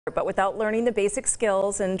But without learning the basic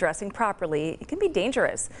skills and dressing properly, it can be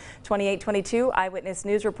dangerous. 2822 Eyewitness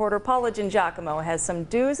News reporter Paula Giacomo has some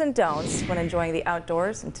do's and don'ts when enjoying the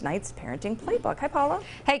outdoors in tonight's parenting playbook. Hi, Paula.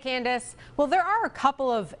 Hey, Candace. Well, there are a couple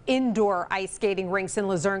of indoor ice skating rinks in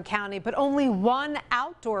Luzerne County, but only one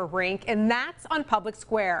outdoor rink, and that's on Public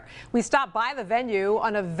Square. We stopped by the venue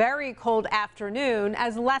on a very cold afternoon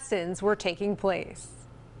as lessons were taking place.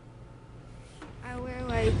 I wear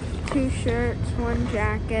like 2 shirts, 1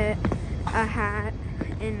 jacket, a hat,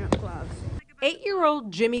 and gloves.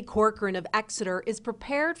 8-year-old Jimmy Corcoran of Exeter is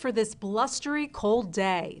prepared for this blustery cold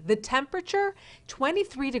day. The temperature,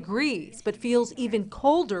 23 degrees, but feels even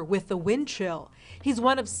colder with the wind chill. He's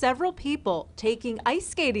one of several people taking ice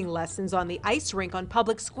skating lessons on the ice rink on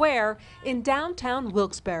Public Square in downtown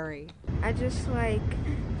Wilkes-Barre. I just like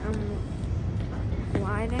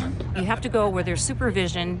gliding. You have to go where there's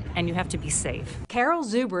supervision and you have to be safe. Carol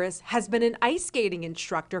Zubris has been an ice skating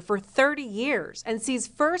instructor for 30 years and sees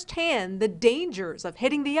firsthand the dangers of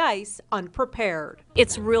hitting the ice unprepared.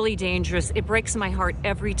 It's really dangerous. It breaks my heart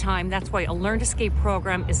every time. That's why a Learn to Skate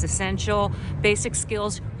program is essential. Basic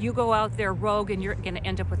skills. You go out there rogue and you're going to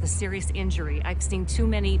end up with a serious injury. I've seen too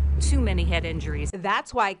many head injuries.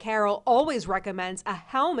 That's why Carol always recommends a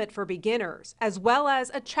helmet for beginners, as well as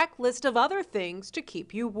a checklist of other things to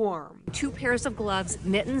keep you warm. 2 pairs of gloves,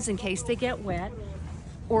 mittens in case they get wet,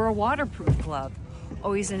 or a waterproof glove.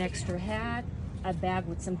 Always an extra hat, a bag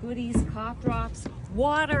with some goodies, cough drops,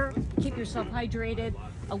 water, keep yourself hydrated,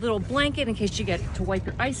 a little blanket in case you get to wipe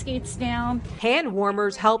your ice skates down. Hand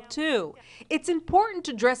warmers help too. It's important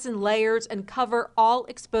to dress in layers and cover all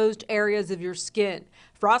exposed areas of your skin.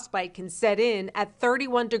 Frostbite can set in at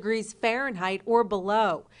 31 degrees Fahrenheit or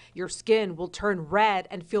below. Your skin will turn red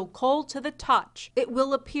and feel cold to the touch. It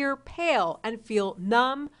will appear pale and feel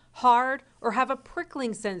numb, hard, or have a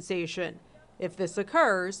prickling sensation. If this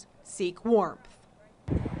occurs, seek warmth.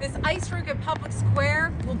 This ice rink at Public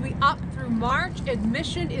Square will be up through March.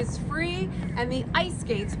 Admission is free, and the ice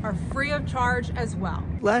skates are free of charge as well.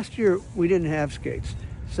 Last year, we didn't have skates,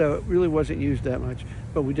 so it really wasn't used that much.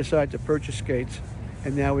 But we decided to purchase skates,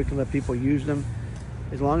 and now we can let people use them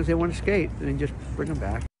as long as they want to skate, and then just bring them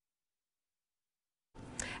back.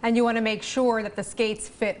 And you want to make sure that the skates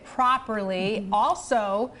fit properly.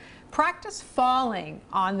 Also, practice falling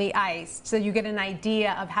on the ice so you get an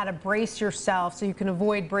idea of how to brace yourself so you can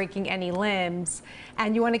avoid breaking any limbs.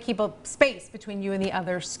 And you want to keep a space between you and the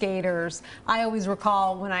other skaters. I always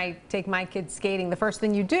recall when I take my kids skating, the first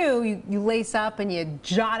thing you do, you lace up and you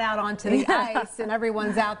jot out onto the ice, and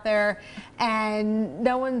everyone's out there and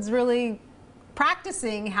no one's really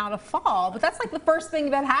practicing how to fall, but that's like the first thing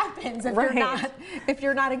that happens if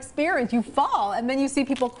you're not experienced. You fall, and then you see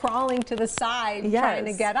people crawling to the side trying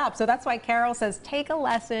to get up. So that's why Carol says take a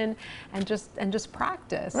lesson and just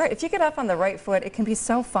practice. Right. If you get up on the right foot, it can be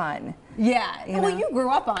so fun. Yeah. Well, you grew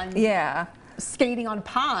up on skating on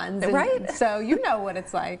ponds, right? So you know what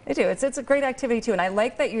it's like. I do. It's a great activity too, and I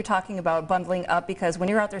like that you're talking about bundling up, because when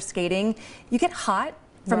you're out there skating, you get hot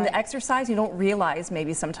from the exercise. You don't realize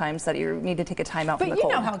maybe sometimes that you need to take a time out from the cold.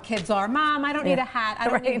 But you know how kids are. Mom, I don't need a hat. I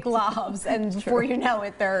don't need gloves. And before you know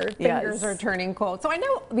it, their fingers are turning cold. So I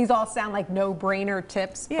know these all sound like no-brainer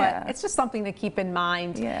tips, but it's just something to keep in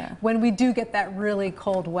mind when we do get that really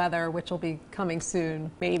cold weather, which will be coming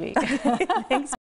soon, maybe. Thanks.